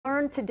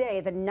learned today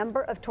the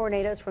number of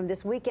tornadoes from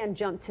this weekend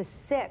jumped to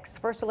 6.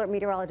 First Alert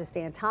Meteorologist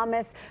Dan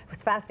Thomas.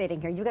 What's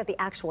fascinating here, you got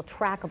the actual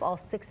track of all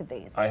 6 of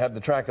these. I have the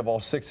track of all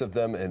 6 of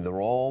them, and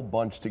they're all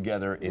bunched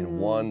together in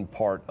one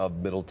part of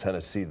Middle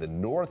Tennessee, the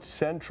north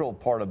central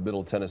part of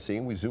Middle Tennessee.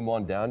 And we zoom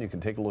on down, you can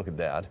take a look at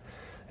that.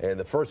 And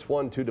the first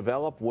one to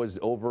develop was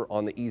over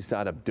on the east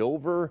side of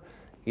Dover.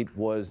 It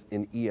was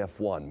in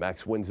EF1.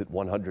 Max winds at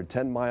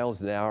 110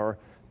 miles an hour.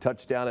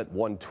 Touchdown at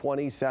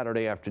 1:20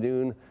 Saturday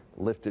afternoon,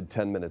 lifted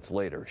 10 minutes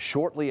later.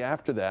 Shortly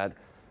after that,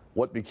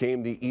 what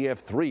became the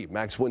EF3,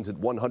 max winds at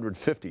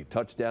 150,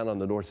 touchdown on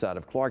the north side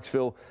of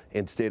Clarksville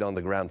and stayed on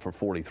the ground for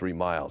 43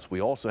 miles.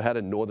 We also had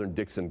in northern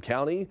Dickson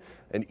County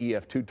an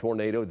EF2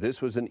 tornado. This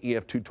was an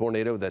EF2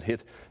 tornado that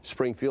hit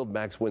Springfield,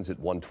 max winds at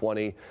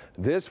 120.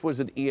 This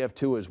was an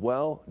EF2 as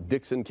well,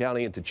 Dickson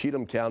County into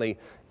Cheatham County.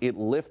 It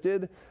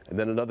lifted, and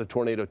then another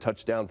tornado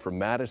touched down from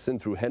Madison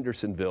through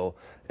Hendersonville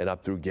and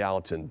up through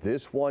Gallatin.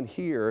 This one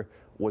here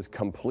was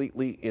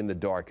completely in the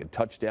dark. It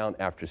touched down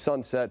after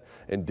sunset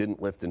and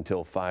didn't lift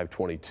until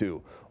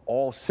 5:22.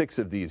 All 6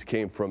 of these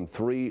came from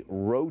 3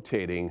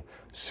 rotating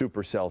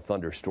supercell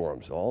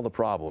thunderstorms. All the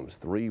problems,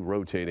 3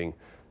 rotating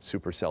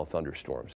supercell thunderstorms.